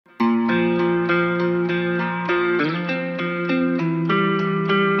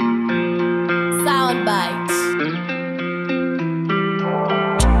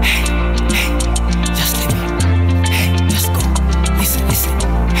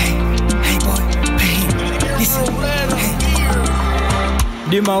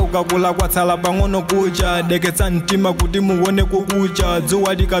dima ukakula kwatsala pang'ono kucha deketsa mtima kuti muone kukucha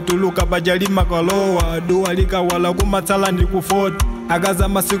dzuwa likatuluka paja limakalowa duwa likawala kumatsala ndi kufota akaza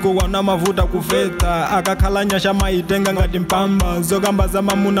masiku wana mavuta kufeta akakhala nyasha maitenga ngati mpamba zokamba za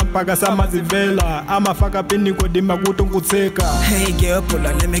mamuna mpaka samazivela amafaka piniko dima kutungutseka. Hey girl, pull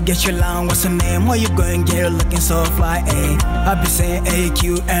up, let me get you long. What's your name? Where you going, girl? Looking so fly, ayy. I be saying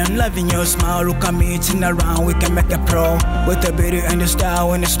AQM, loving your smile. Look at me, turn around, we can make a pro. With the beauty and the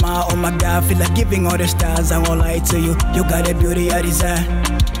style and the smile, oh my God, feel like giving all the stars. I won't lie to you, you got the beauty I desire,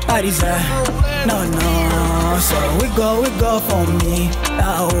 I desire. No, no, so we go for me.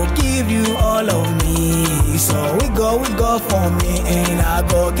 I will give you all of me. So we go for me, and I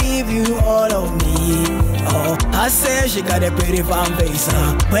go give you all of me. Oh, I say she got a pretty fine face.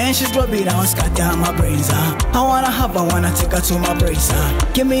 When she's rub it down, scat down my brains. I wanna take her to my bracer.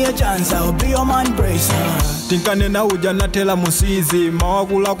 Give me a chance, I'll be your man bracer. Tinkane na uja natela musizi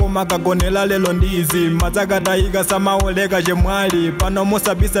mawakulako makagonela lelo ndizi matsakatayika samaoleka chemwali pano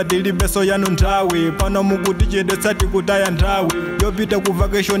mosabisa tilibeso yanu nthawi pano mukuti chedetsa tikutaya nthawi yopita ku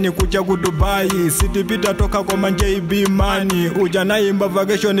vacation kucha ku Dubai sitipita toka kwa JB mani uja naimba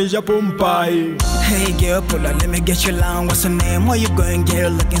vacation cha Pompai. Hey girl, pull up, let me get you long. What's your name? Where you going,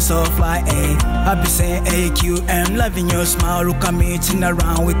 girl? Looking so fly, ayy. I be saying AQM, loving your smile. Look at me, turn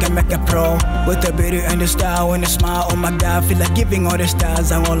around, we can make a pro. With the beauty and the style and the smile, oh my God, feel like giving all the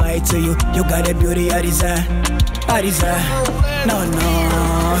stars. I won't lie to you, you got the beauty I desire, I desire. No,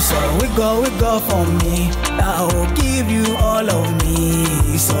 no, so we go for me. I will give you all of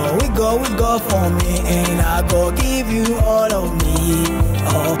me. So we go for me, and I go give you all of me.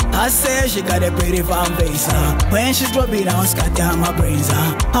 Oh, I say she got a pretty fine face. When she's rub it down, scat down my brains.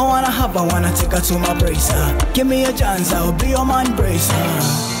 I wanna take her to my bracer. Give me a chance, I'll be your man bracer.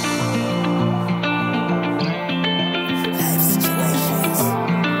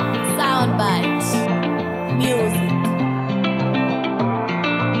 Sound by